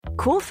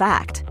Cool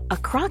fact, a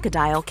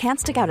crocodile can't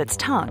stick out its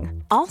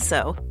tongue.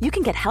 Also, you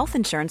can get health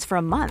insurance for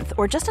a month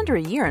or just under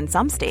a year in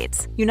some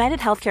states. United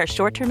Healthcare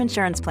short-term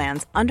insurance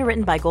plans,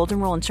 underwritten by Golden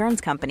Rule Insurance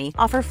Company,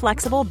 offer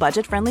flexible,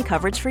 budget-friendly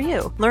coverage for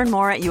you. Learn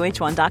more at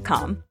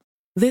uh1.com.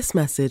 This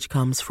message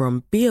comes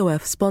from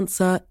BOF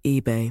sponsor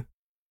eBay.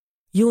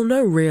 You'll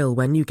know real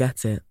when you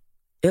get it.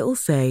 It'll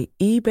say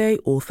eBay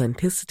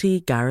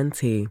Authenticity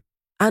Guarantee.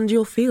 And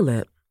you'll feel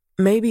it.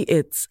 Maybe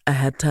it's a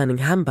head-turning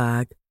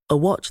handbag, a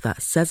watch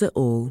that says it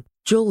all,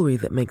 jewelry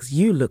that makes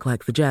you look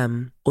like the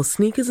gem, or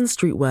sneakers and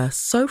streetwear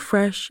so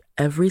fresh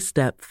every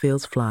step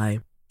feels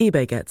fly.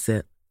 eBay gets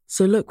it.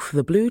 So look for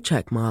the blue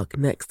check mark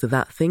next to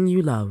that thing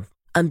you love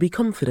and be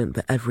confident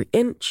that every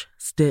inch,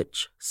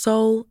 stitch,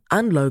 sole,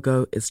 and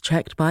logo is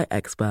checked by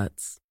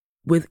experts.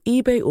 With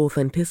eBay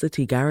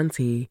Authenticity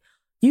Guarantee,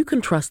 you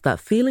can trust that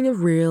feeling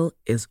of real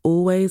is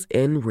always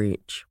in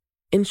reach.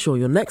 Ensure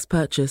your next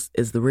purchase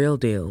is the real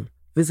deal.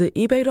 Visit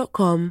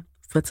ebay.com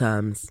for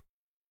terms.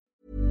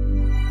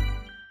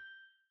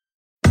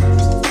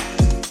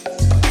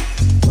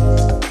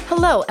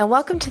 Hello, and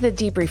welcome to The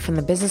Debrief from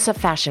the Business of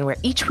Fashion, where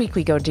each week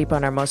we go deep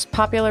on our most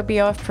popular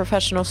BOF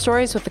professional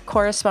stories with the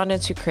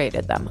correspondents who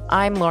created them.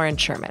 I'm Lauren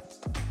Sherman.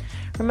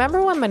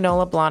 Remember when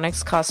Manolo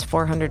Blahniks cost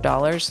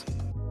 $400?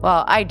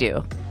 Well, I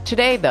do.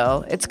 Today,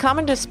 though, it's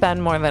common to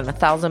spend more than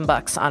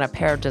 $1,000 on a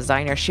pair of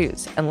designer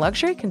shoes, and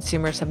luxury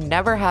consumers have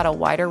never had a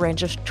wider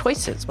range of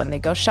choices when they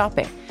go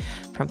shopping,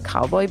 from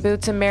cowboy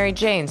boots and Mary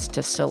Janes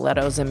to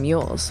stilettos and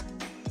mules.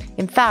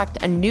 In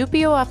fact, a new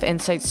BOF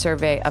Insights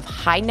survey of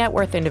high net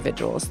worth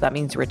individuals, that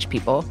means rich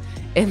people,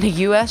 in the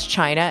US,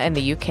 China, and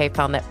the UK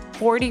found that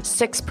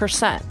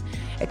 46%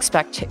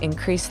 expect to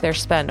increase their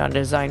spend on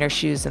designer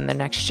shoes in the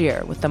next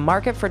year, with the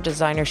market for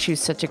designer shoes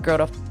set to grow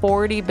to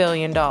 $40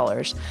 billion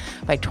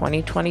by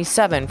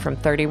 2027 from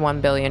 $31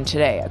 billion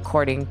today,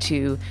 according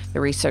to the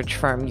research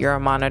firm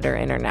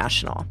Euromonitor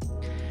International.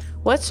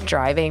 What's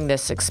driving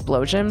this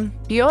explosion?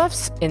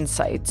 BOF's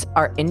Insights,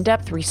 our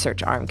in-depth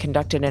research arm,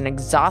 conducted an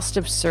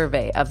exhaustive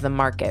survey of the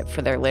market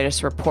for their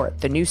latest report,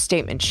 The New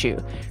Statement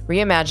Shoe,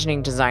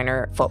 Reimagining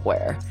Designer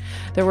Footwear.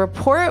 The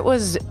report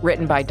was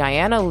written by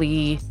Diana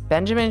Lee,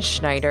 Benjamin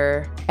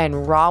Schneider, and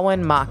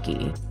Rawan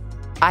Maki.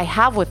 I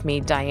have with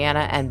me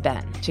Diana and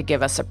Ben to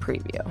give us a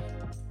preview.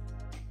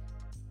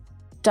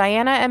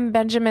 Diana and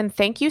Benjamin,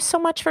 thank you so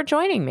much for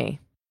joining me.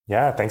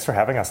 Yeah, thanks for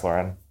having us,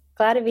 Lauren.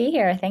 Glad to be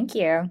here. Thank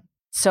you.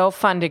 So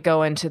fun to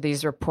go into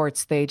these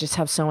reports. They just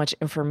have so much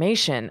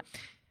information.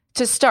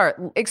 To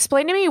start,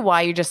 explain to me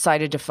why you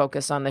decided to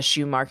focus on the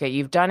shoe market.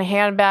 You've done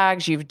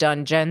handbags, you've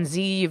done Gen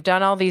Z, you've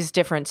done all these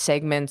different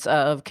segments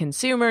of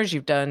consumers,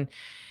 you've done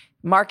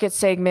market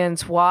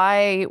segments.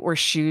 Why were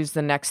shoes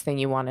the next thing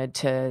you wanted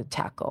to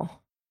tackle?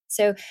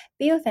 So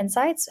BOF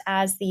Insights,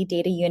 as the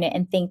data unit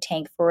and think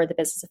tank for the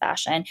business of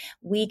fashion,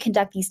 we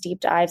conduct these deep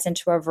dives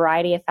into a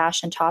variety of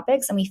fashion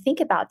topics, and we think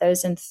about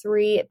those in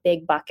three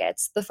big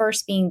buckets. The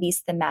first being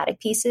these thematic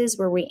pieces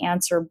where we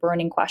answer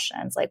burning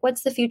questions like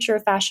what's the future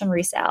of fashion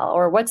resale,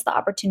 or what's the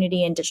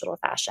opportunity in digital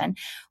fashion.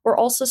 We're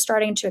also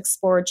starting to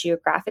explore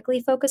geographically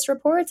focused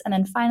reports, and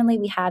then finally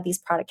we have these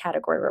product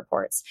category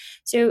reports.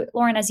 So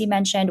Lauren, as you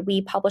mentioned,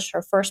 we published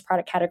our first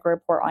product category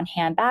report on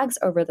handbags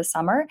over the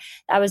summer.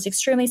 That was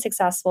extremely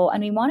successful,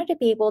 and we wanted to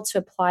be able to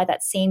apply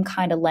that same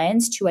kind of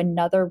lens to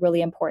another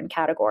really important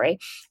category.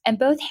 And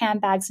both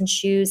handbags and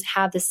shoes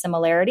have this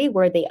similarity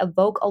where they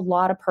evoke a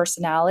lot of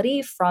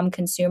personality from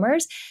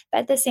consumers, but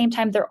at the same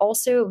time, they're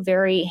also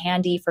very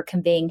handy for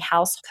conveying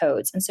house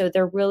codes. And so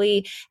they're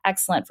really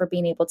excellent for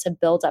being able to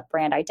build up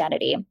brand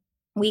identity.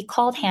 We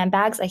called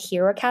handbags a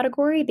hero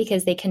category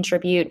because they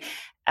contribute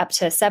up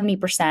to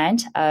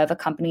 70% of a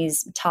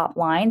company's top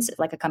lines,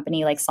 like a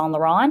company like Saint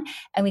Laurent.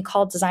 And we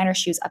call designer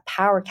shoes a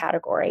power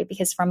category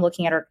because from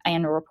looking at our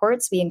annual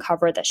reports, we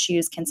uncovered that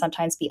shoes can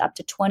sometimes be up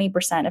to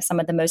 20% of some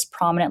of the most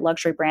prominent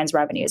luxury brands'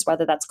 revenues,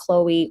 whether that's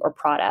Chloe or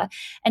Prada.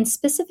 And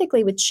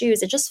specifically with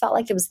shoes, it just felt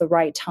like it was the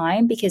right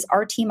time because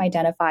our team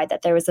identified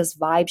that there was this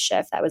vibe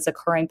shift that was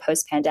occurring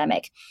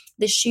post-pandemic.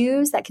 The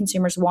shoes that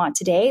consumers want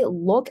today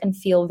look and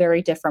feel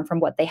very different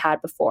from what they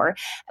had before. And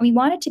we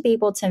wanted to be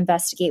able to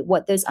investigate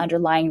what those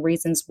underlying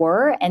reasons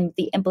were and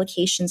the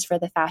implications for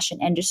the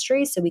fashion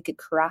industry so we could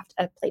craft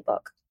a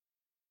playbook.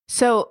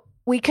 So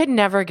we could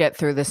never get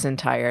through this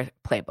entire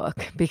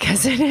playbook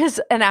because it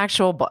is an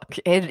actual book.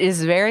 It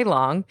is very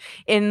long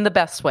in the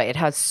best way. It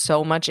has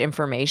so much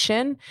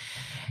information.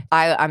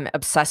 I'm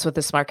obsessed with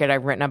this market.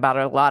 I've written about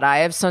it a lot. I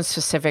have some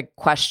specific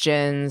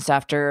questions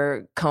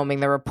after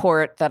combing the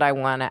report that I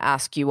want to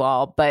ask you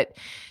all. But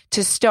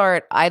to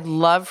start, I'd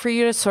love for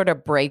you to sort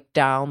of break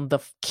down the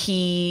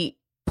key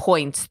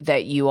points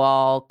that you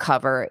all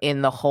cover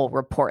in the whole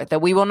report.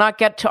 That we will not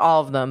get to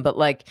all of them, but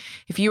like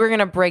if you were going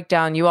to break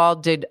down, you all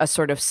did a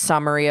sort of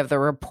summary of the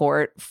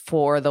report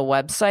for the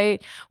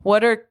website.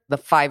 What are the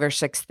 5 or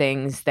 6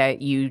 things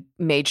that you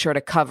made sure to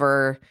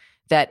cover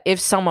that if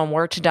someone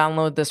were to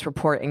download this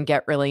report and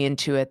get really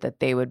into it, that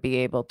they would be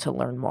able to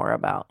learn more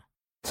about?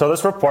 So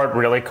this report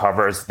really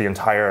covers the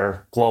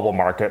entire global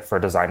market for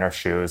designer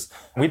shoes.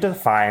 We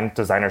define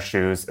designer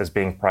shoes as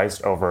being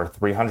priced over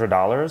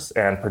 $300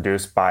 and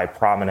produced by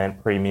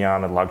prominent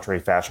premium and luxury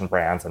fashion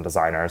brands and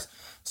designers.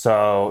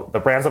 So the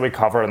brands that we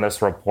cover in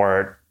this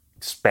report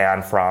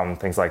span from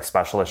things like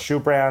specialist shoe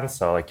brands,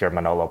 so like your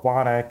Manolo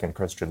Blahnik and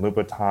Christian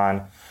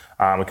Louboutin.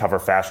 We cover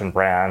fashion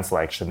brands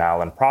like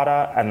Chanel and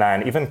Prada, and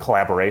then even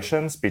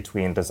collaborations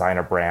between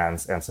designer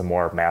brands and some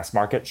more mass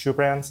market shoe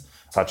brands,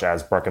 such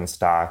as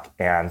Birkenstock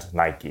and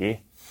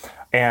Nike.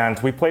 And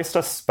we placed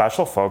a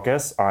special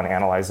focus on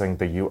analyzing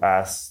the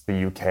US,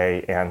 the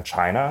UK, and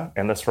China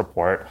in this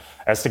report,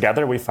 as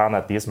together we found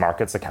that these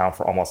markets account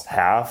for almost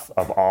half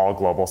of all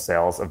global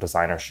sales of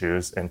designer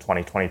shoes in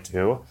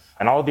 2022.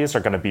 And all of these are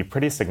going to be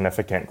pretty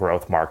significant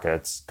growth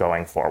markets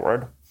going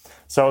forward.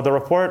 So the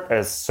report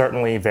is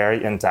certainly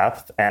very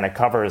in-depth, and it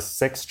covers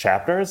 6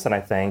 chapters. And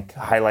I think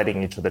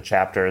highlighting each of the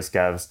chapters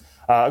gives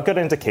a good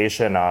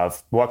indication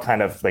of what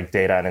kind of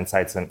data and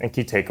insights and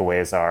key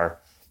takeaways are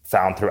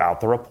found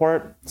throughout the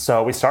report.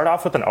 So we start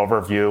off with an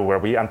overview where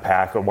we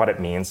unpack what it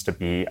means to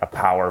be a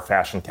power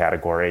fashion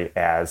category.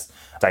 As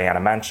Diana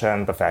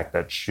mentioned, the fact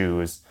that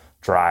shoes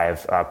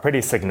drive a pretty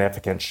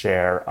significant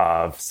share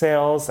of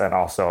sales and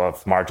also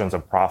of margins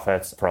of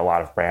profits for a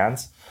lot of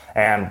brands.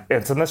 And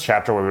it's in this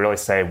chapter where we really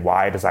say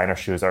why designer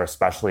shoes are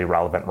especially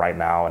relevant right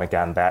now. And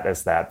again, that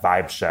is that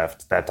vibe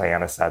shift that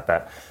Diana said,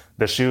 that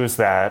the shoes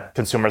that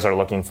consumers are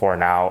looking for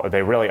now,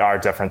 they really are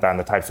different than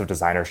the types of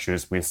designer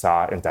shoes we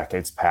saw in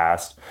decades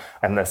past.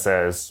 And this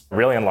is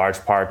really in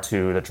large part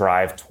to the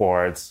drive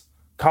towards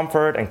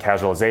comfort and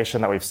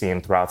casualization that we've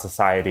seen throughout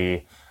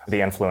society,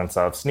 the influence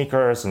of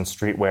sneakers and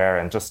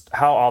streetwear, and just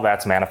how all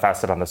that's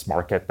manifested on this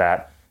market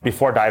that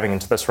before diving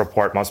into this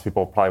report, most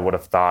people probably would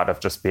have thought of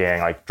just being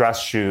like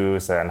dress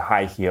shoes and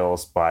high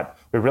heels, but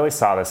we really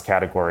saw this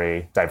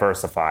category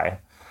diversify.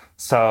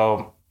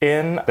 So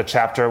in the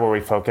chapter where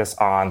we focus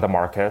on the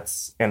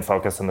markets in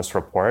focus in this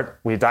report,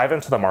 we dive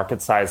into the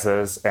market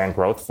sizes and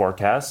growth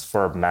forecasts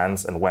for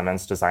men's and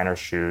women's designer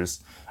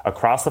shoes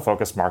across the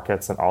focus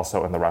markets and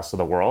also in the rest of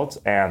the world.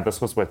 And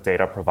this was with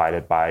data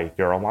provided by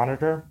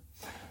Euromonitor.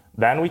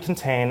 Then we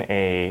contain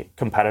a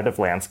competitive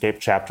landscape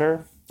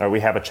chapter, or we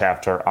have a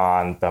chapter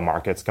on the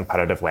market's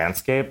competitive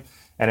landscape.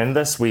 And in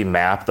this, we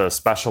map the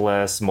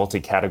specialists,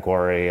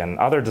 multi-category, and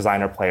other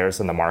designer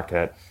players in the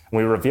market. And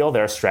we reveal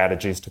their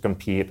strategies to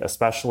compete,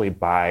 especially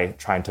by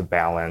trying to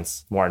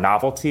balance more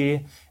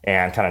novelty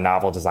and kind of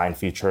novel design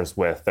features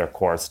with their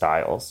core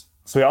styles.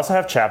 So we also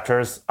have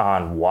chapters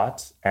on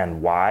what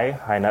and why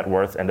high net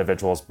worth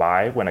individuals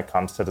buy when it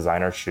comes to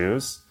designer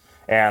shoes.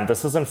 And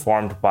this is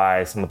informed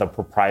by some of the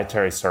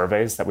proprietary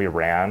surveys that we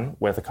ran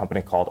with a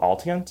company called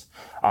Altient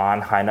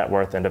on high net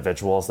worth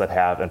individuals that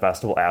have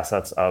investable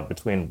assets of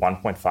between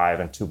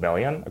 1.5 and 2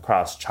 million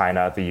across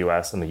China, the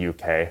US, and the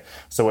UK.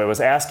 So it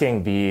was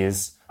asking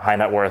these high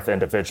net worth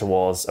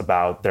individuals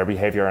about their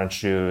behavior in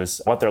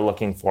shoes, what they're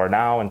looking for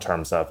now in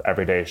terms of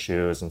everyday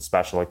shoes and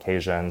special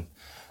occasion.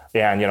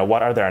 And,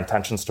 what are their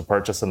intentions to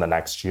purchase in the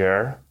next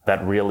year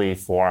that really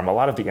form a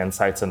lot of the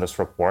insights in this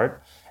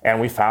report. And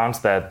we found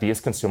that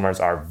these consumers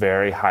are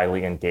very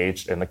highly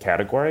engaged in the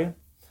category.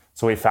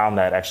 So we found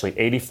that actually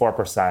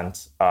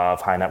 84%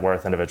 of high net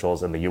worth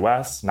individuals in the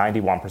US,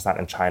 91%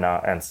 in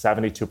China, and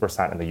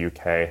 72% in the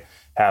UK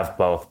have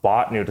both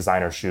bought new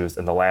designer shoes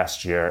in the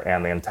last year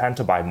and they intend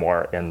to buy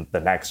more in the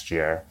next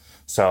year.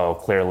 So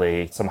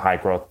clearly some high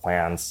growth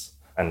plans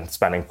and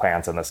spending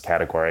plans in this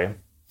category.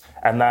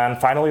 And then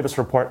finally, this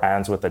report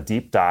ends with a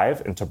deep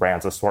dive into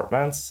brands'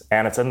 assortments.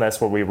 And it's in this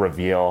where we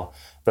reveal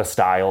the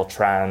style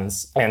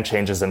trends and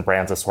changes in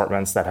brands'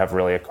 assortments that have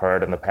really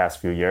occurred in the past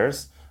few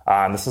years.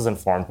 And this is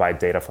informed by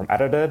data from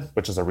Edited,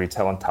 which is a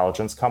retail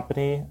intelligence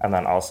company, and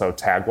then also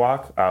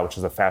Tagwalk, which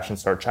is a fashion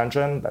search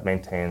engine that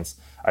maintains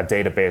a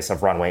database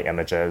of runway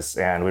images.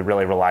 And we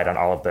really relied on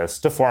all of this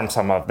to form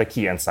some of the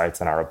key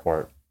insights in our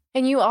report.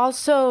 And you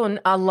also,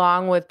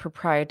 along with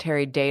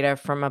proprietary data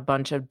from a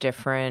bunch of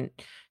different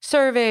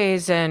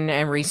surveys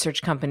and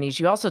research companies,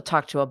 you also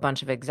talked to a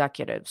bunch of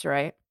executives,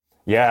 right?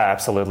 Yeah,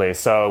 absolutely.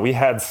 So we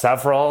had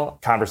several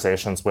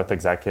conversations with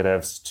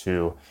executives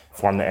to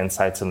form the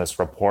insights in this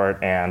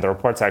report, and the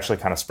report's actually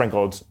kind of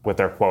sprinkled with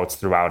their quotes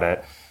throughout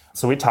it.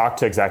 So we talked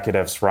to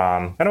executives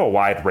from kind of a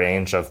wide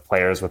range of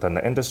players within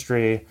the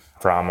industry,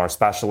 from more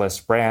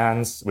specialist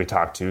brands. We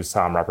talked to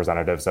some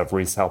representatives of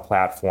resale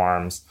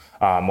platforms,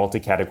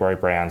 multi-category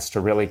brands, to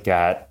really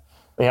get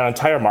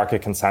entire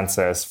market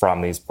consensus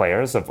from these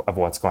players of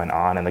what's going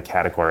on in the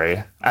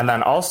category. And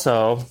then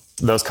also,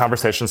 those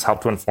conversations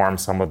help to inform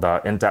some of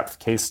the in-depth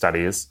case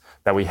studies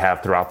that we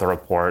have throughout the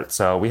report.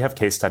 So we have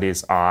case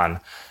studies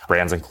on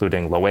brands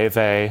including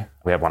Loewe,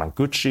 we have one on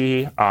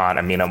Gucci, on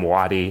Amina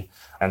Muaddi,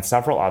 and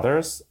several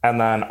others. And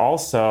then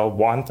also,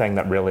 one thing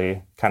that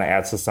really kind of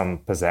adds to some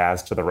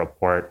pizzazz to the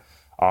report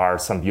are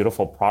some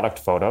beautiful product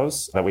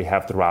photos that we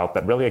have throughout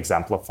that really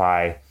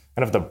exemplify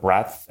kind of the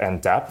breadth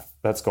and depth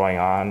that's going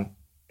on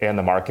in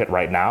the market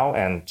right now,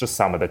 and just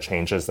some of the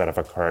changes that have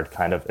occurred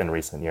kind of in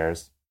recent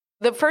years.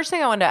 The first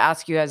thing I wanted to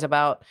ask you guys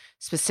about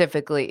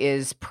specifically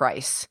is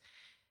price,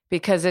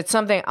 because it's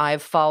something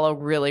I've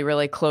followed really,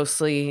 really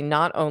closely,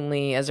 not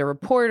only as a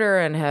reporter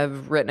and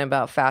have written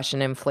about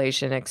fashion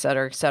inflation, et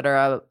cetera, et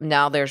cetera.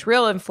 Now there's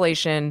real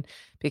inflation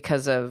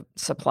because of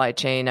supply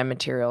chain and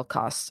material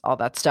costs, all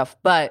that stuff.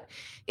 But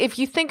if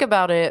you think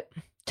about it,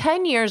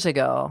 10 years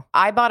ago,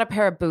 I bought a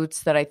pair of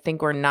boots that I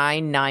think were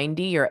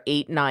 $990 or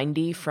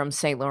 $890 from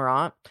Saint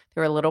Laurent.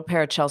 They were a little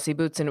pair of Chelsea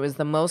boots, and it was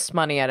the most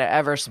money I'd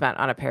ever spent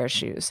on a pair of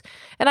shoes.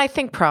 And I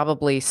think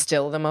probably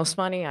still the most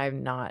money.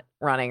 I'm not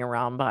running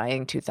around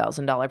buying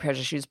 $2,000 pairs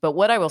of shoes. But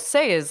what I will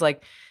say is,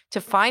 like, to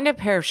find a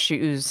pair of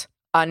shoes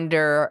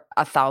under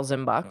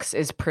 $1,000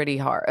 is pretty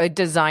hard.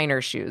 Designer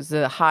shoes,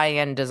 the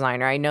high-end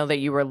designer. I know that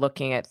you were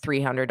looking at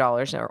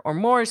 $300 or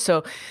more.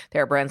 So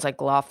there are brands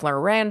like Loeffler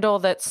Randall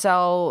that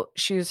sell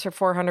shoes for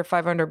 $400,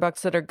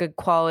 $500 that are good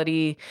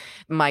quality.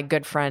 My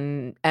good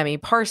friend Emmy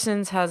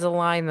Parsons has a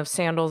line of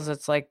sandals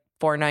that's like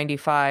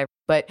 $495.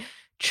 But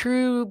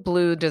true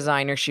blue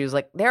designer shoes,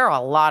 like there are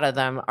a lot of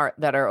them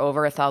that are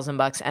over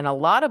 $1,000, and a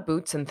lot of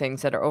boots and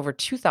things that are over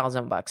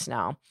 $2,000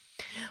 now.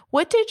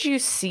 What did you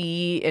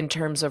see in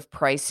terms of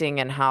pricing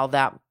and how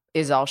that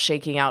is all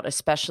shaking out,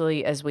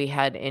 especially as we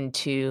head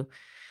into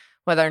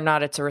whether or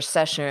not it's a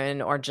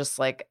recession or just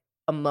like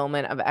a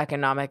moment of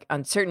economic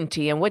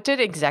uncertainty? And what did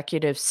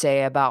executives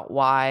say about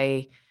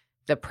why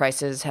the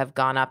prices have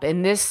gone up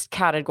in this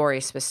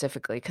category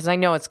specifically? Because I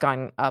know it's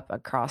gone up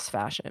across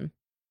fashion.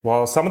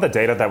 Well, some of the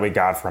data that we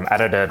got from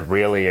Edited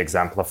really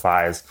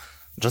exemplifies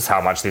just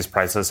how much these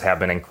prices have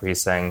been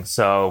increasing.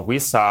 So we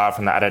saw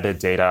from the Edited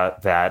data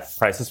that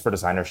prices for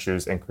designer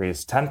shoes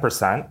increased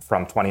 10%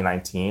 from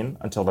 2019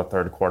 until the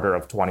third quarter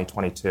of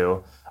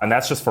 2022. And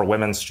that's just for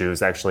women's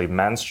shoes. Actually,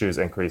 men's shoes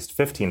increased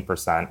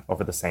 15%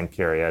 over the same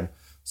period.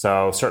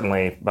 So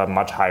certainly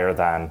much higher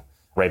than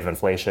rate of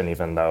inflation,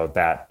 even though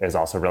that is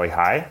also really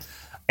high.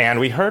 And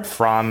we heard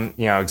from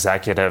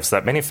executives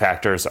that many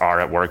factors are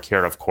at work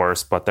here, of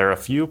course, but there are a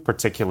few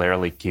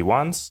particularly key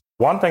ones.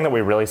 One thing that we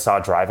really saw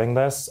driving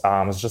this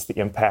was just the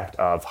impact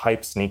of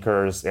hype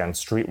sneakers and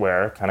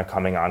streetwear kind of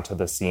coming onto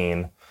the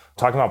scene.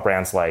 Talking about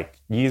brands like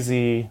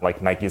Yeezy,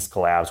 like Nike's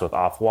collabs with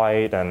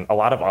Off-White, and a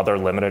lot of other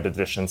limited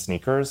edition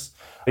sneakers.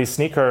 These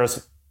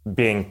sneakers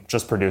being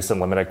just produced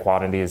in limited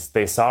quantities,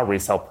 they saw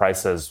resale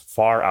prices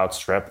far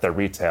outstrip their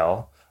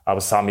retail,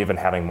 with some even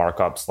having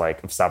markups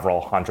like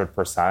several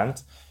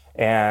 100%.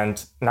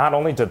 And not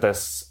only did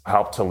this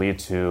help to lead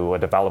to a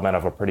development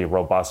of a pretty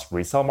robust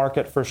resale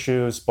market for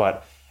shoes,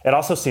 but it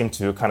also seemed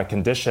to kind of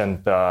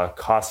condition the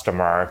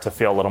customer to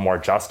feel a little more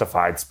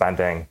justified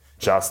spending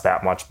just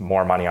that much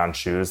more money on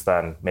shoes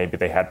than maybe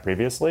they had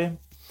previously.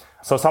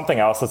 So something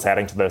else that's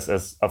adding to this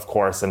is, of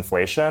course,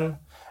 inflation.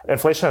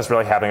 Inflation is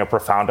really having a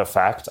profound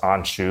effect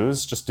on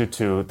shoes just due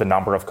to the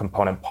number of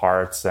component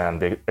parts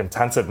and the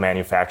intensive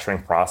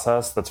manufacturing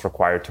process that's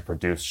required to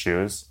produce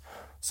shoes.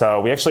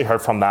 So we actually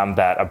heard from them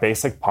that a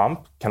basic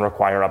pump can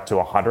require up to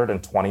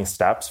 120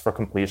 steps for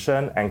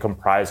completion and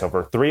comprise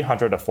over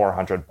 300 to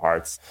 400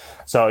 parts.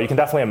 So you can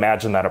definitely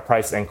imagine that a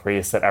price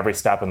increase at every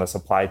step in the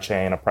supply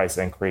chain, a price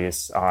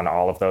increase on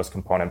all of those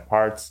component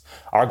parts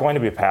are going to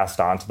be passed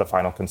on to the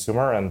final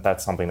consumer. And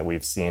that's something that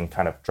we've seen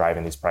kind of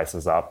driving these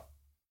prices up.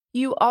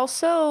 You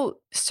also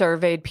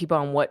surveyed people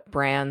on what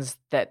brands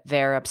that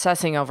they're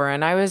obsessing over.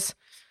 And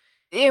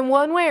in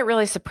one way, it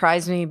really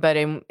surprised me, but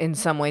in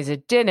some ways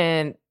it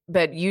didn't.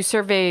 But you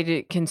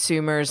surveyed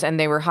consumers, and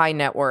they were high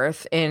net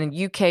worth in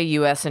UK,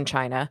 US, and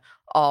China,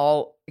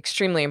 all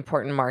extremely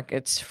important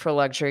markets for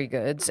luxury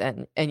goods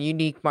and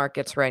unique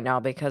markets right now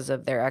because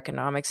of their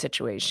economic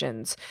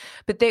situations.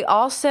 But they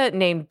all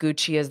named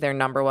Gucci as their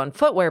number one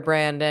footwear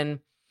brand. And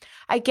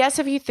I guess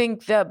if you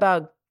think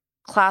about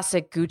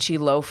classic Gucci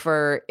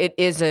loafer, it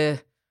is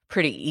a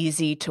pretty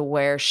easy to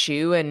wear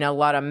shoe, and a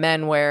lot of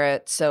men wear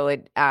it, so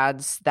it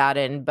adds that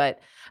in. But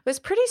I was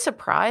pretty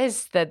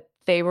surprised that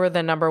they were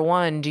the number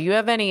one. Do you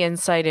have any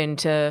insight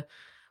into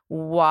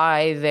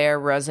why they're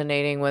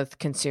resonating with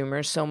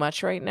consumers so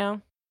much right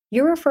now?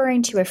 You're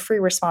referring to a free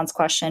response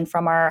question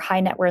from our high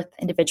net worth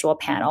individual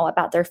panel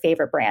about their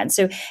favorite brand.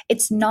 So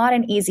it's not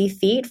an easy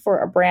feat for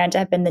a brand to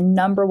have been the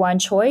number one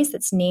choice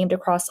that's named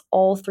across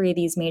all three of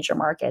these major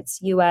markets,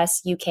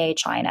 US, UK,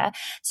 China.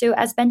 So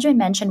as Benjamin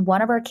mentioned,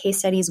 one of our case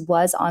studies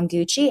was on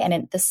Gucci and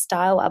in the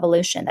style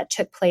evolution that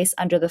took place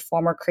under the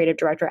former creative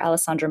director,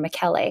 Alessandro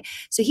Michele.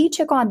 So he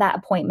took on that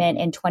appointment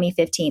in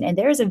 2015. And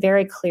there is a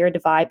very clear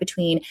divide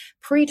between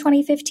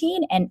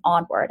pre-2015 and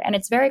onward. And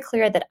it's very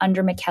clear that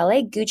under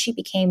Michele, Gucci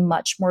became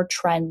much more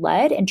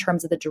trend-led in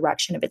terms of the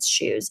direction of its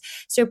shoes.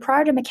 So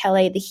prior to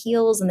Michele, the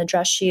heels and the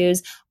dress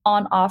shoes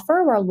on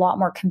offer were a lot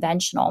more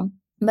conventional.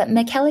 But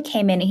Michele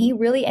came in and he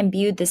really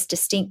imbued this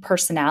distinct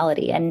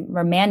personality and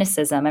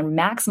romanticism and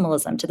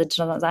maximalism to the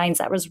designs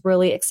that was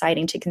really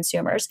exciting to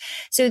consumers.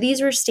 So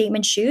these were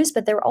statement shoes,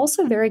 but they were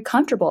also very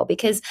comfortable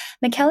because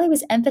Michele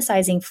was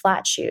emphasizing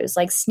flat shoes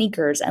like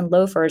sneakers and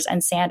loafers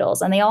and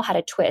sandals, and they all had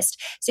a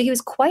twist. So he was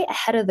quite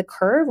ahead of the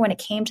curve when it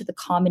came to the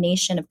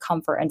combination of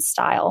comfort and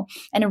style.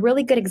 And a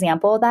really good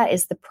example of that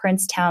is the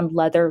Princetown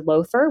leather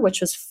loafer,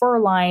 which was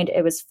fur-lined,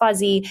 it was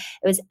fuzzy,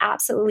 it was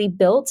absolutely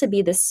built to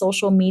be this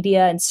social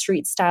media and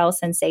street style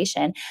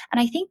sensation. And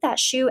I think that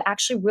shoe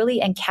actually really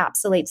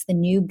encapsulates the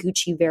new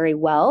Gucci very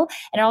well.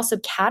 And it also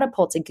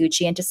catapulted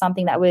Gucci into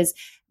something that was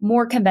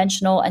more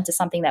conventional, into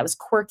something that was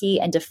quirky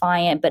and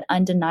defiant, but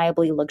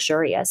undeniably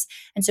luxurious.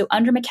 And so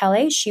under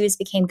Michele, shoes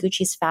became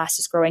Gucci's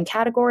fastest growing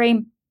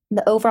category.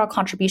 The overall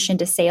contribution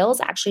to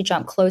sales actually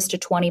jumped close to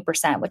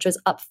 20%, which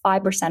was up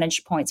 5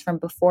 percentage points from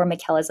before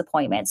Michele's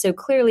appointment. So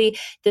clearly,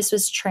 this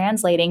was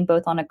translating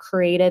both on a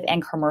creative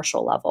and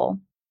commercial level.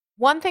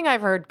 One thing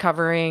I've heard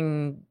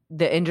covering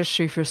the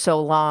industry for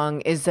so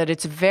long is that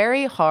it's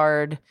very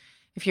hard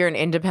if you're an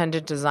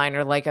independent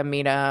designer like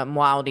Amina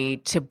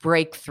Muaddi to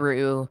break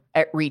through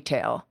at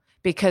retail,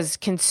 because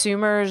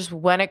consumers,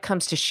 when it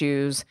comes to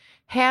shoes,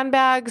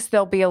 handbags,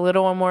 they'll be a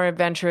little more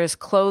adventurous,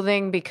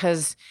 clothing,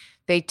 because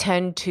they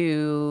tend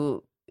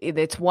to,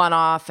 it's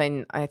one-off,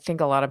 and I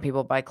think a lot of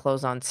people buy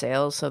clothes on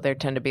sale, so they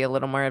tend to be a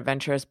little more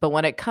adventurous. But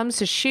when it comes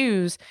to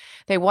shoes,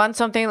 they want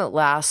something that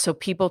lasts, so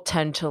people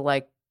tend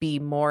to be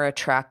more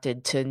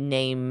attracted to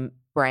name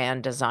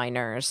brand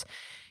designers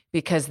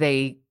because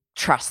they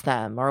trust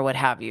them or what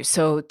have you.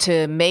 So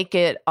to make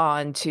it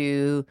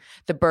onto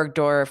the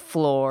Bergdorf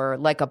floor,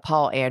 like a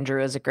Paul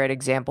Andrew is a great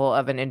example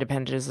of an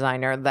independent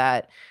designer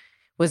that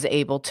was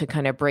able to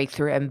kind of break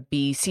through and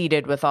be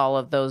seated with all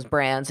of those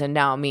brands. And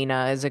now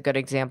Amina is a good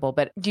example.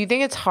 But do you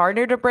think it's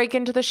harder to break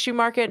into the shoe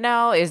market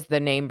now? Is the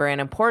name brand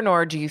important,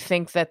 or do you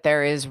think that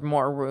there is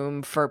more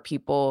room for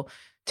people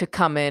to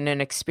come in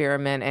and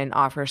experiment and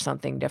offer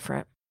something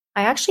different?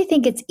 I actually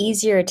think it's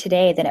easier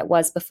today than it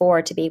was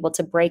before to be able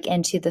to break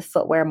into the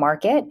footwear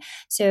market.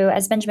 So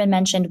as Benjamin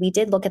mentioned, we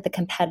did look at the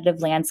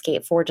competitive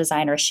landscape for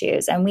designer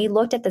shoes, and we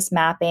looked at this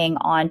mapping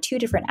on 2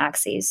 different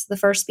axes. The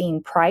first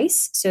being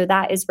price. So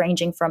that is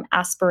ranging from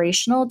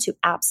aspirational to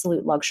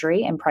absolute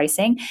luxury in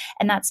pricing.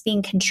 And that's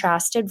being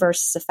contrasted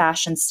versus a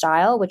fashion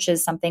style, which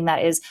is something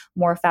that is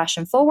more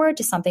fashion forward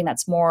to something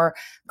that's more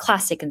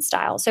classic in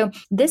style. So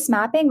this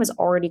mapping was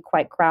already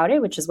quite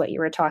crowded, which is what you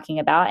were talking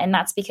about. And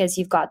that's because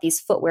you've got these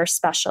footwear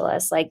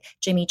specialists like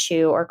Jimmy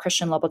Choo or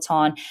Christian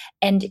Louboutin.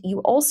 And you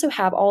also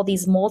have all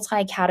these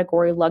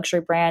multi-category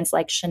luxury brands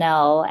like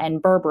Chanel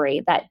and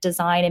Burberry that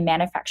design and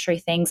manufacture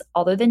things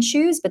other than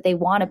shoes, but they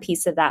want a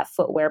piece of that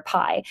footwear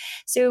pie.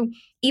 So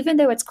even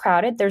though it's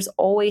crowded, there's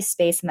always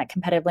space in that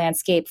competitive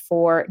landscape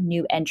for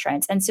new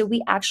entrants. And so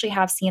we actually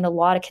have seen a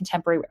lot of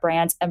contemporary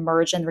brands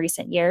emerge in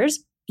recent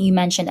years. You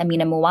mentioned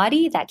Amina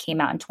Muaddi, that came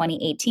out in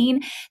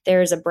 2018.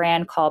 There's a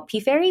brand called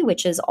Piferi,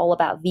 which is all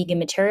about vegan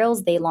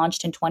materials. They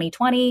launched in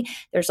 2020.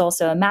 There's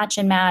also a Match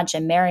and Match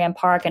and Marianne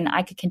Park, and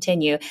I could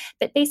continue.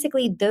 But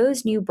basically,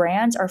 those new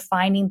brands are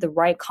finding the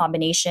right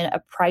combination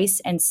of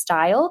price and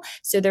style.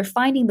 So they're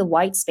finding the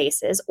white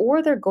spaces,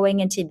 or they're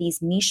going into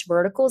these niche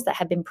verticals that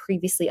have been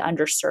previously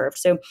underserved.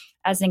 So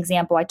as an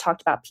example, I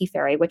talked about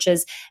Piferi, which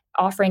is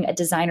offering a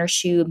designer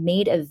shoe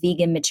made of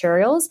vegan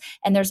materials.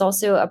 And there's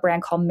also a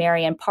brand called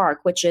Marianne Park,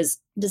 which is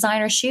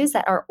designer shoes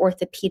that are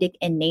orthopedic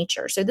in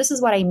nature. So this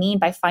is what I mean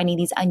by finding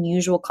these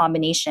unusual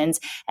combinations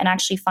and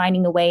actually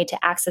finding a way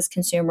to access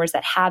consumers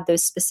that have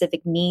those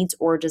specific needs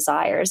or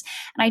desires.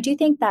 And I do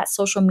think that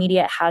social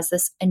media has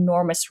this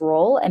enormous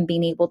role in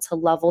being able to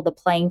level the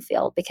playing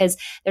field, because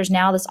there's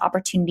now this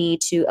opportunity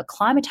to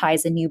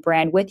acclimatize a new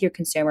brand with your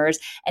consumers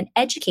and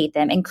educate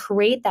them and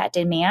create that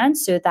demand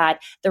so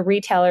that the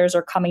retailers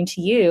are coming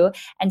to you.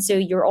 And so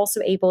you're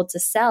also able to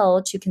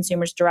sell to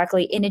consumers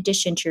directly in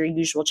addition to your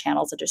usual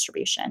channels of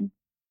distribution.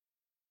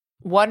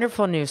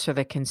 Wonderful news for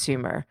the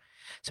consumer.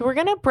 So we're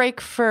going to break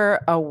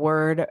for a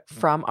word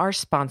from our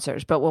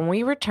sponsors. But when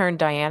we return,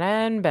 Diana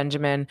and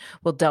Benjamin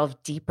will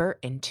delve deeper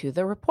into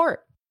the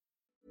report.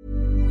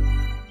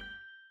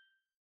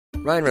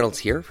 Ryan Reynolds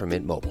here from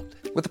Mint Mobile.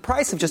 With the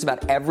price of just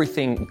about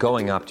everything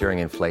going up during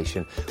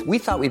inflation, we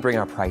thought we'd bring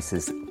our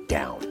prices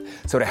down.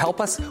 So to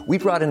help us, we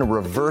brought in a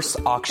reverse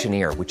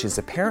auctioneer, which is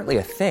apparently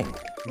a thing.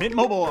 Mint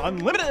Mobile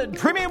Unlimited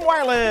Premium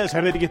Wireless.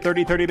 How to get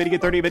 30, 30, bit to get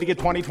 30, bit to get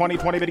 20, 20,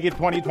 20, bit to get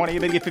 20, 20,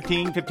 bit to get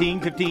 15,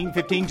 15, 15,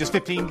 15, just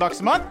 $15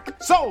 a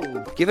month?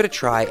 Sold! Give it a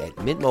try at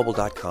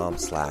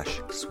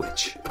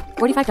mintmobile.com/switch.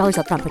 $45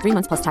 up front for 3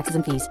 months plus taxes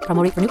and fees.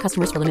 Promo rate for new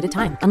customers for limited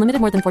time. Unlimited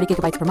more than 40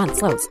 gigabytes per month.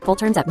 Slows full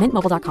terms at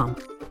mintmobile.com.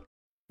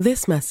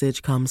 This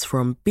message comes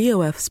from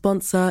BOF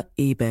sponsor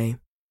eBay.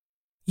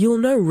 You'll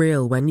know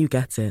real when you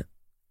get it.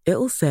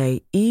 It'll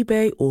say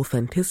eBay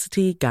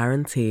Authenticity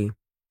Guarantee.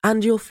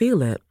 And you'll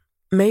feel it.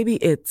 Maybe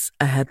it's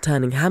a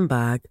head-turning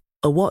handbag,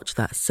 a watch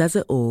that says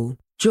it all,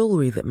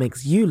 jewelry that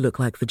makes you look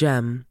like the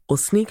gem, or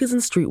sneakers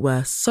and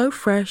streetwear so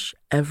fresh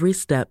every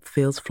step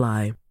feels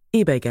fly.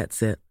 eBay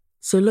gets it.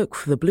 So look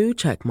for the blue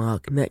check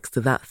mark next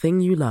to that thing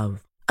you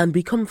love and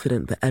be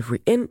confident that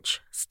every inch,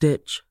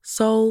 stitch,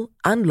 sole,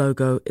 and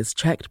logo is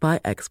checked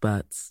by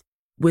experts.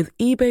 With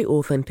eBay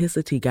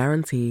Authenticity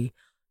Guarantee,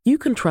 you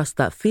can trust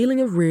that feeling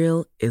of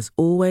real is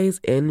always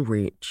in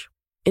reach.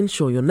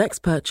 Ensure your next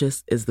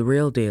purchase is the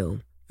real deal.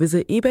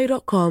 Visit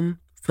ebay.com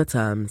for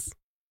terms.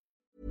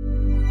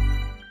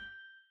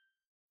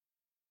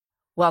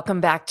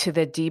 Welcome back to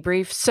the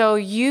debrief. So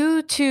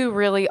you two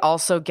really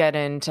also get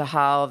into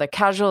how the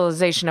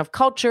casualization of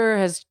culture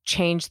has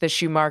changed the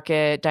shoe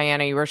market.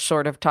 Diana, you were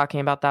sort of talking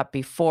about that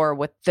before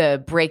with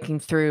the breaking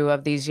through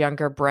of these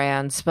younger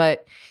brands,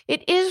 but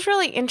it is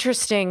really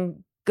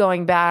interesting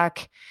going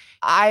back.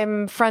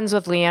 I'm friends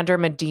with Leandra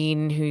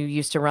Medine, who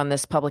used to run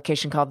this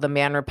publication called The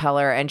Man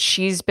Repeller, and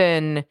she's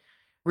been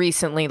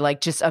recently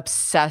like just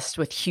obsessed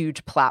with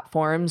huge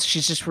platforms.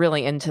 She's just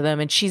really into them,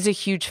 and she's a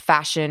huge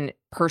fashion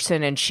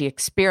person, and she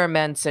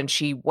experiments and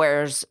she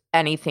wears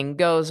anything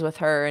goes with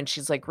her, and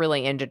she's like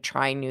really into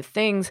trying new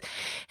things.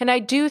 And I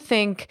do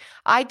think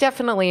I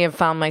definitely have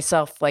found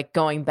myself like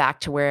going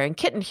back to wearing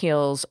kitten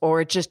heels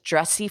or just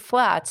dressy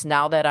flats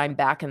now that I'm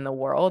back in the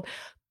world.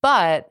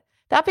 But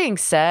that being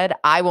said,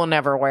 I will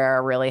never wear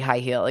a really high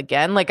heel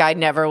again. Like I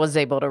never was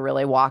able to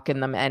really walk in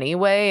them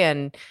anyway.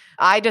 And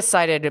I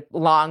decided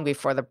long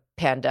before the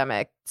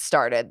pandemic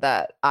started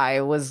that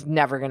I was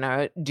never going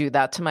to do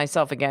that to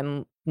myself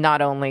again.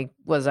 Not only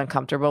was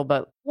uncomfortable,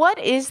 but what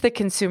is the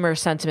consumer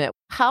sentiment?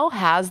 How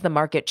has the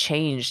market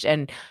changed,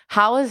 and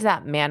how is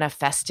that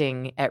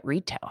manifesting at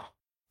retail?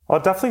 Well,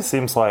 it definitely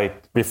seems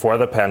like before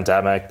the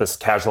pandemic, this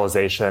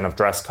casualization of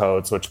dress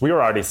codes, which we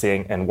were already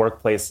seeing in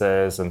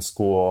workplaces and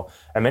school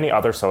and many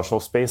other social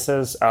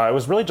spaces, it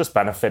was really just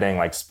benefiting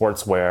like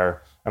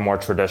sportswear and more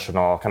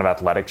traditional kind of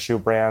athletic shoe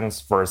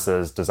brands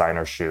versus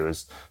designer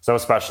shoes. So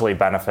especially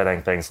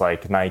benefiting things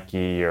like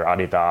Nike or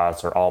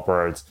Adidas or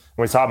Allbirds.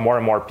 And we saw more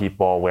and more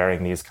people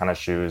wearing these kind of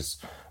shoes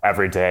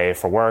every day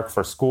for work,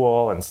 for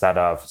school, instead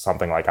of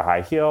something like a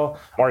high heel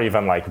or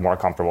even like more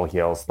comfortable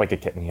heels, like a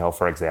kitten heel,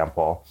 for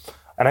example.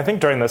 And I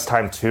think during this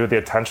time, too, the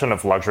attention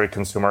of luxury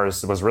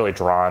consumers was really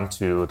drawn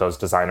to those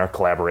designer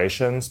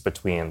collaborations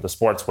between the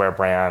sportswear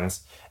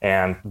brands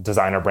and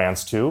designer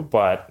brands, too,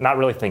 but not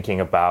really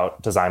thinking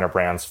about designer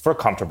brands for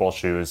comfortable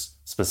shoes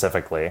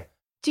specifically.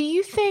 Do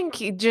you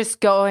think, just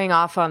going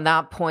off on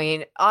that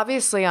point,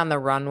 obviously on the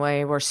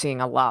runway, we're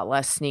seeing a lot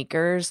less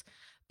sneakers,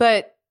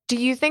 but do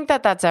you think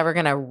that that's ever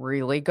going to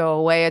really go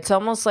away? It's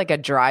almost like a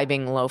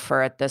driving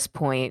loafer at this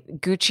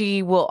point.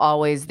 Gucci will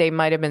always, they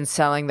might have been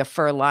selling the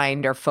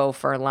fur-lined or faux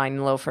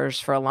fur-lined loafers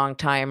for a long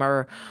time,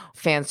 or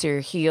fancier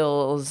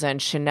heels, and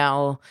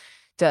Chanel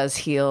does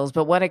heels.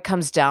 But when it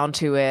comes down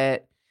to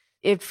it,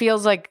 it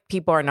feels like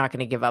people are not going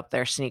to give up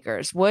their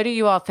sneakers. What do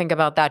you all think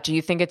about that? Do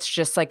you think it's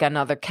just like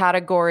another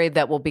category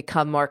that will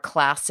become more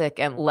classic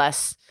and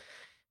less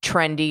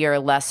trendy or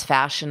less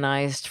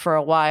fashionized for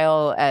a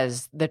while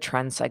as the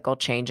trend cycle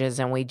changes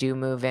and we do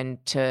move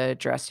into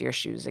dressier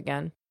shoes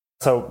again?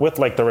 So with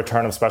like the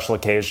return of special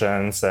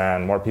occasions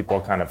and more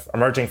people kind of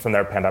emerging from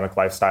their pandemic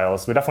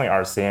lifestyles, we definitely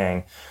are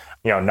seeing,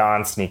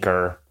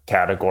 non-sneaker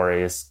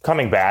categories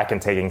coming back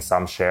and taking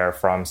some share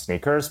from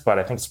sneakers. But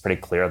I think it's pretty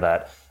clear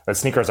that the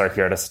sneakers are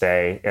here to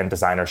stay in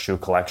designer shoe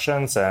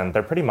collections, and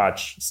they're pretty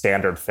much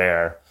standard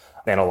fare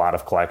in a lot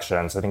of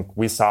collections. I think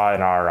we saw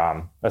in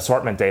our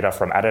assortment data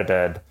from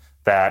Edited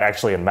that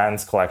actually in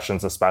men's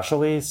collections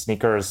especially,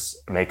 sneakers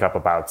make up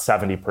about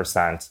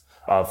 70%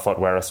 of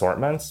footwear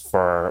assortments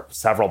for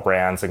several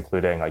brands,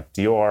 including like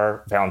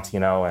Dior,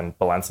 Valentino, and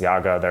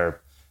Balenciaga.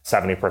 They're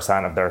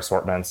 70% of their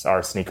assortments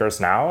are sneakers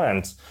now.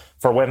 And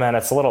for women,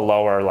 it's a little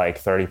lower,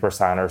 like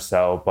 30% or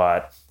so.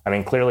 But I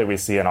mean, clearly we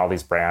see in all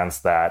these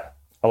brands that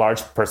a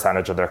large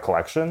percentage of their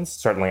collections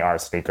certainly are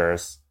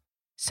sneakers.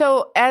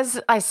 So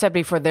as I said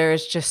before, there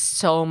is just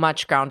so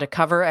much ground to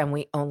cover, and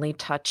we only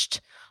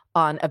touched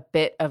on a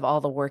bit of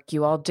all the work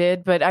you all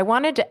did. But I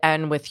wanted to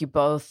end with you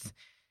both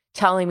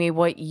telling me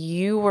what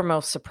you were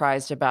most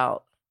surprised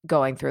about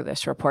going through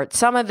this report.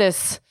 Some of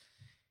this,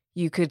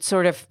 you could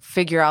sort of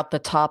figure out the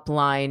top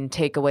line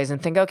takeaways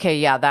and think, okay,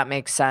 yeah, that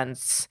makes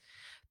sense.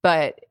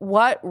 But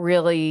what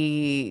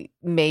really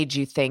made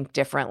you think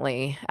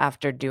differently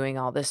after doing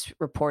all this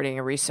reporting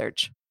and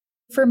research?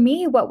 For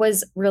me, what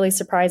was really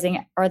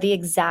surprising are the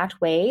exact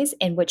ways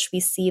in which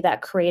we see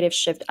that creative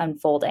shift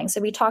unfolding.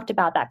 So we talked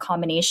about that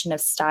combination of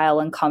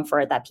style and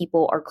comfort that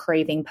people are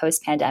craving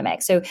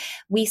post-pandemic. So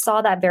we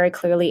saw that very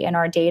clearly in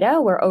our data,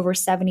 where over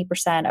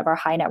 70% of our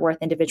high net worth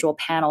individual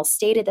panel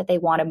stated that they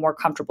wanted more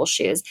comfortable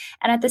shoes.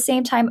 And at the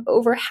same time,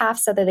 over half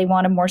said that they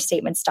wanted more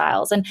statement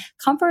styles. And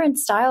comfort and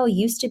style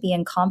used to be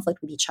in conflict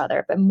with each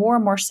other, but more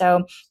and more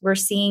so, we're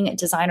seeing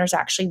designers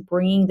actually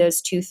bringing those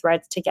two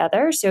threads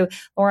together. So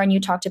Lauren, you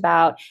talked about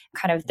about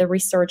kind of the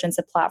resurgence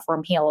of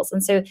platform heels.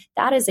 And so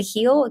that is a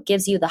heel. It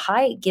gives you the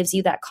height, gives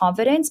you that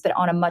confidence, but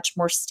on a much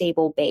more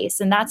stable base.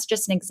 And that's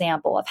just an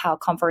example of how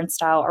comfort and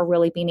style are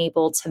really being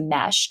able to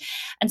mesh.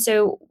 And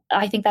so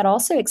I think that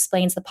also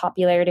explains the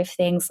popularity of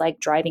things like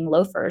driving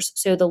loafers.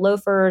 So the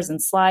loafers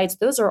and slides,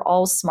 those are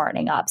all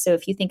smartening up. So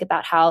if you think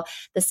about how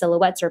the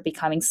silhouettes are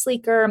becoming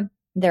sleeker,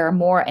 there are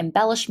more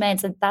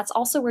embellishments. And that's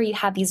also where you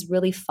have these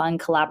really fun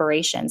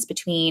collaborations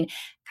between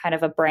kind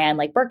of a brand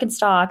like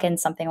Birkenstock and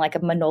something like a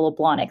Manolo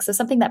Blahnik. So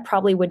something that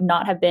probably would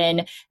not have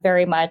been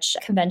very much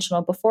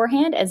conventional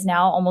beforehand is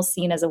now almost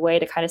seen as a way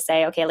to kind of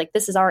say, okay, like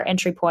this is our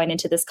entry point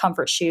into this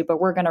comfort shoe, but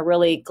we're going to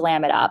really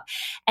glam it up.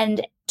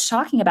 And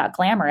talking about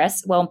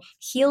glamorous, well,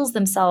 heels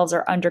themselves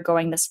are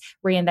undergoing this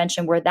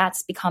reinvention where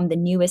that's become the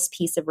newest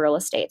piece of real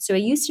estate. So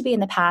it used to be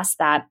in the past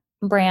that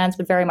brands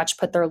would very much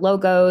put their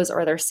logos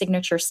or their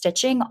signature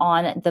stitching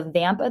on the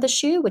vamp of the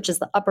shoe, which is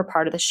the upper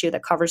part of the shoe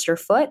that covers your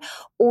foot,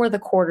 or the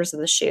quarters of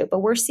the shoe. But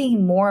we're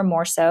seeing more and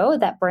more so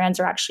that brands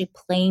are actually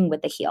playing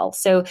with the heel.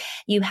 So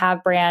you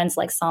have brands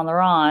like Saint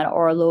Laurent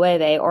or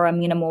Loewe or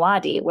Amina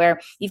Muaddi, where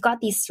you've got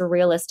these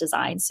surrealist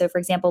designs. So for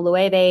example,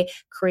 Loewe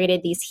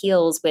created these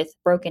heels with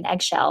broken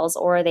eggshells,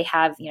 or they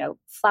have,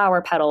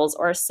 flower petals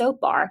or a soap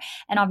bar.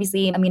 And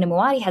obviously Amina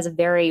Muaddi has a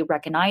very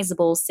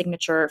recognizable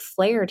signature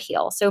flared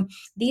heel. So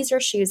these are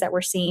shoes that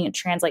we're seeing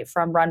translate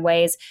from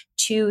runways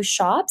to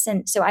shops.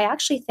 And so I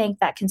actually think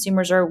that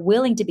consumers are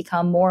willing to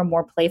become more and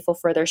more playful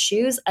for their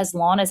shoes, as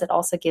long as it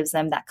also gives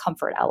them that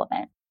comfort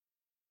element.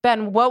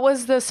 Ben, what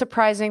was the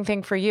surprising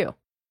thing for you?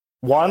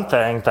 One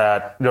thing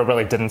that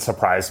really didn't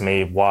surprise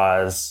me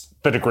was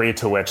the degree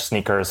to which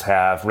sneakers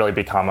have really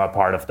become a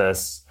part of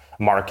this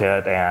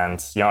market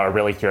and are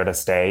really here to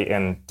stay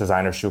in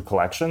designer shoe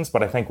collections.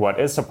 But I think what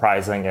is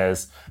surprising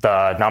is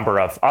the number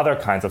of other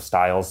kinds of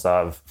styles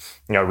of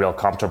real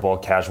comfortable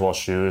casual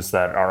shoes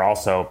that are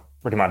also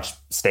pretty much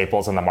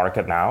staples in the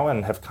market now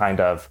and have kind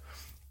of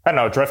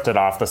drifted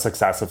off the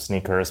success of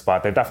sneakers,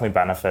 but they've definitely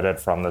benefited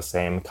from the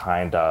same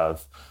kind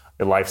of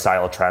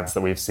lifestyle trends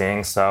that we've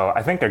seen. So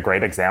I think a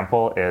great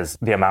example is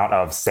the amount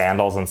of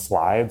sandals and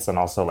slides and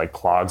also like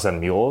clogs and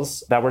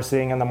mules that we're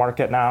seeing in the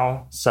market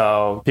now.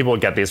 So people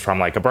would get these from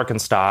like a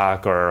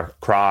Birkenstock or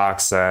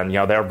Crocs, and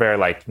they're very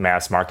like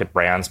mass market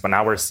brands, but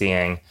now we're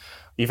seeing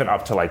even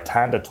up to like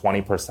 10 to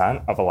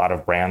 20% of a lot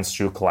of brands'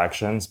 shoe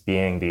collections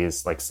being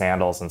these like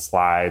sandals and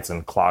slides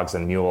and clogs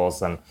and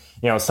mules. And,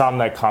 some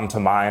that come to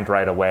mind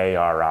right away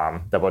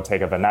are the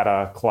Bottega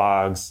Veneta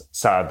clogs,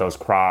 those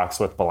Crocs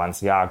with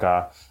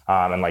Balenciaga,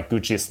 and like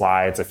Gucci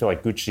slides. I feel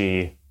like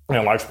Gucci,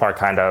 in large part,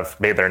 kind of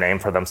made their name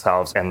for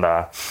themselves in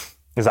the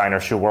designer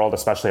shoe world,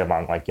 especially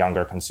among like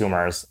younger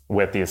consumers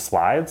with these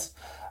slides.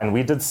 And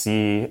we did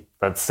see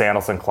that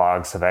sandals and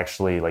clogs have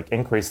actually like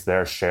increased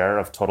their share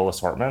of total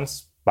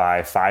assortments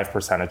by 5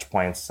 percentage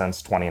points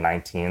since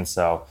 2019.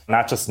 So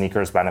not just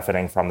sneakers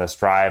benefiting from this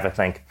drive. I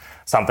think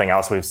something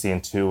else we've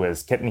seen too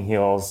is kitten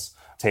heels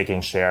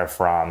taking share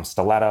from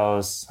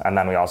stilettos. And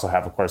then we also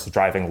have, of course, the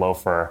driving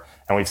loafer.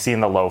 And we've seen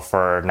the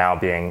loafer now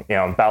being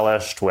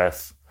embellished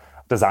with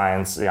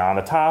designs on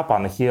the top,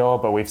 on the heel,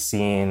 but we've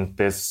seen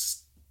this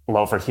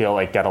loafer heel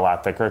like get a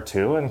lot thicker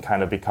too and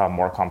kind of become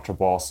more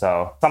comfortable.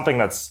 So something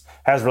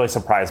has really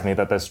surprised me,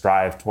 that this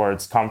drive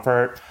towards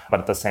comfort, but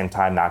at the same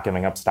time not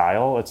giving up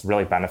style, it's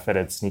really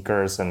benefited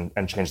sneakers and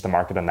changed the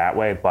market in that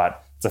way,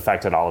 but it's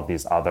affected all of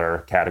these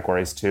other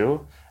categories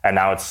too. And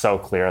now it's so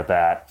clear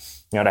that,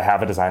 to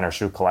have a designer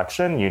shoe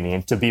collection, you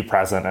need to be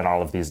present in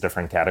all of these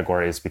different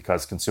categories,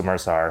 because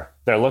consumers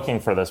they're looking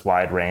for this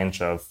wide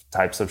range of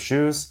types of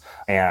shoes,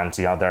 and,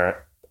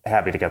 they're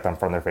happy to get them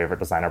from their favorite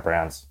designer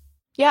brands.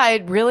 Yeah,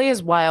 it really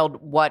is wild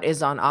what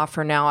is on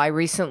offer now. I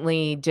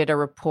recently did a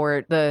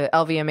report. The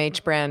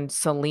LVMH brand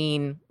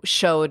Celine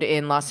showed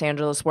in Los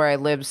Angeles, where I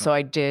live. So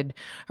I did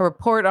a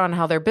report on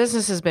how their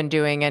business has been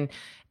doing. And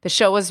the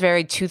show was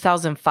very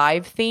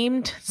 2005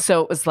 themed.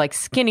 So it was like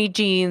skinny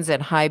jeans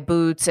and high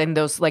boots and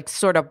those like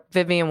sort of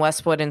Vivienne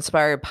Westwood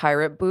inspired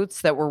pirate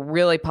boots that were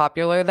really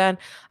popular then.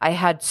 I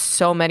had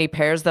so many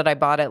pairs that I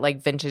bought at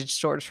like vintage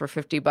stores for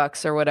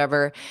 $50 or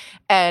whatever.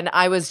 And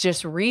I was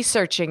just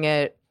researching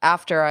it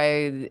after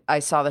I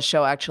saw the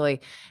show,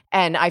 actually.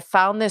 And I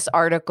found this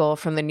article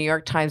from the New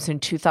York Times in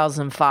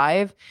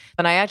 2005.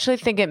 And I actually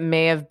think it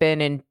may have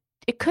been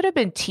it could have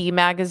been T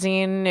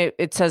Magazine.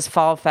 It says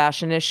fall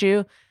fashion issue.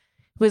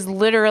 It was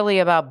literally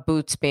about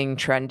boots being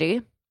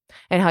trendy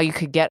and how you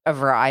could get a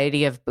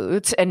variety of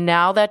boots. And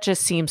now that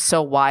just seems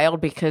so wild,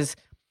 because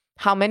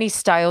how many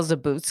styles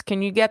of boots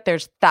can you get?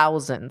 There's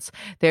thousands.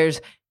 There's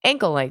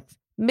ankle length,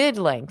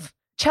 mid-length,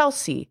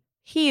 Chelsea,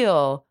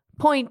 heel,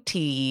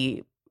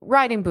 pointy,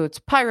 riding boots,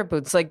 pirate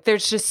boots. Like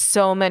there's just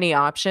so many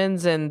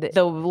options. And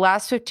the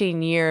last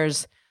 15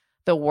 years,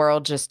 the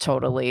world just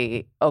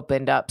totally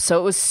opened up. So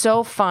it was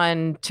so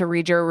fun to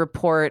read your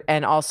report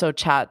and also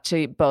chat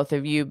to both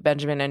of you,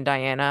 Benjamin and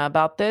Diana,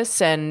 about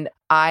this. And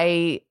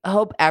I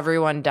hope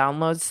everyone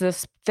downloads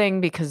this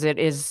thing, because it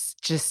is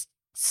just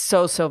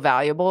so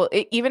valuable.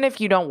 Even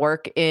if you don't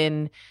work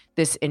in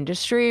this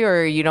industry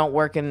or you don't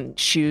work in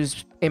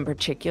shoes in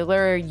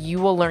particular, you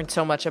will learn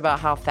so much about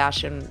how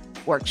fashion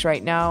works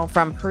right now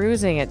from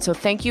perusing it. So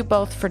thank you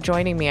both for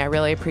joining me. I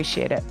really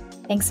appreciate it.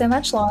 Thanks so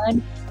much,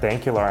 Lauren.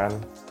 Thank you,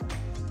 Lauren.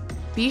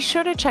 Be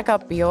sure to check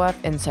out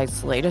BOF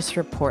Insight's latest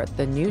report,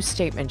 The New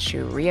Statement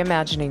Shoe,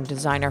 Reimagining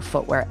Designer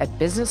Footwear at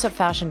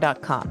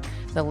businessoffashion.com.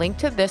 The link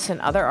to this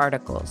and other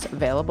articles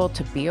available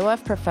to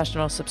BOF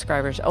Professional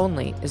subscribers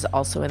only is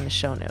also in the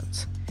show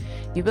notes.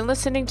 You've been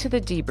listening to The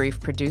Debrief,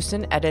 produced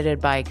and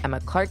edited by Emma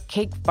Clark,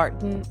 Kate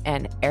Barton,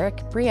 and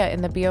Eric Bria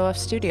in the BOF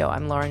studio.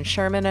 I'm Lauren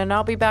Sherman, and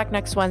I'll be back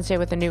next Wednesday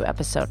with a new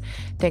episode.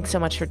 Thanks so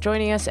much for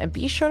joining us, and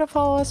be sure to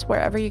follow us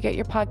wherever you get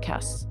your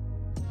podcasts.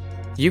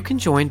 You can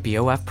join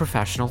BOF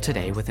Professional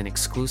today with an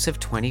exclusive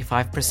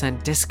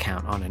 25%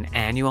 discount on an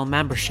annual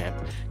membership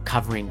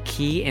covering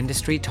key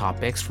industry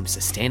topics from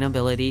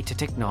sustainability to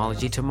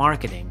technology to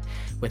marketing,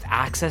 with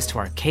access to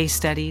our case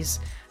studies,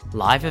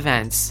 live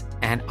events,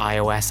 and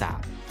iOS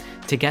app.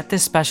 To get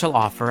this special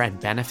offer and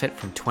benefit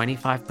from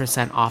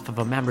 25% off of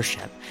a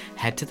membership,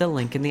 head to the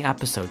link in the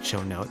episode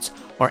show notes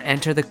or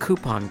enter the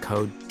coupon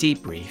code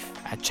DEBRIEF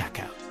at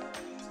checkout.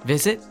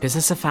 Visit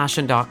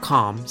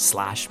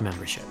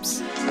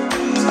businessoffashion.com/memberships.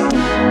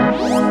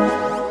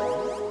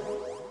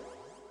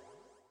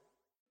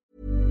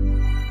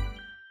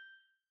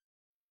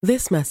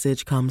 This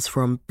message comes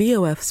from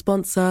BOF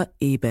sponsor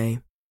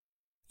eBay.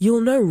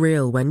 You'll know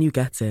real when you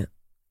get it.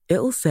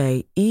 It'll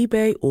say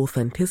eBay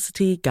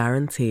Authenticity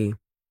Guarantee.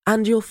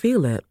 And you'll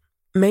feel it.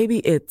 Maybe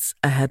it's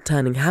a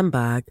head-turning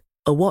handbag,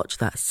 a watch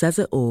that says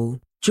it all,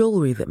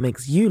 jewelry that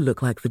makes you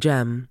look like the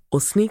gem, or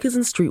sneakers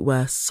and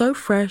streetwear so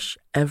fresh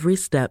every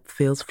step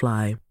feels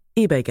fly.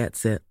 eBay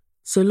gets it.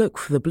 So look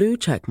for the blue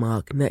check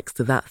mark next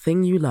to that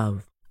thing you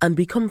love and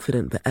be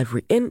confident that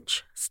every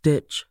inch,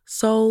 stitch,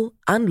 sole,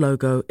 and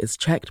logo is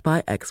checked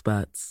by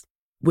experts.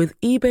 With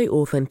eBay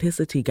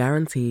Authenticity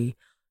Guarantee,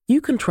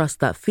 you can trust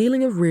that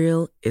feeling of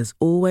real is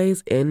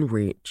always in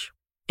reach.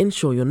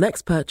 Ensure your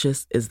next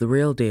purchase is the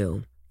real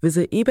deal.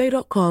 Visit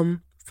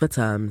ebay.com for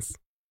terms.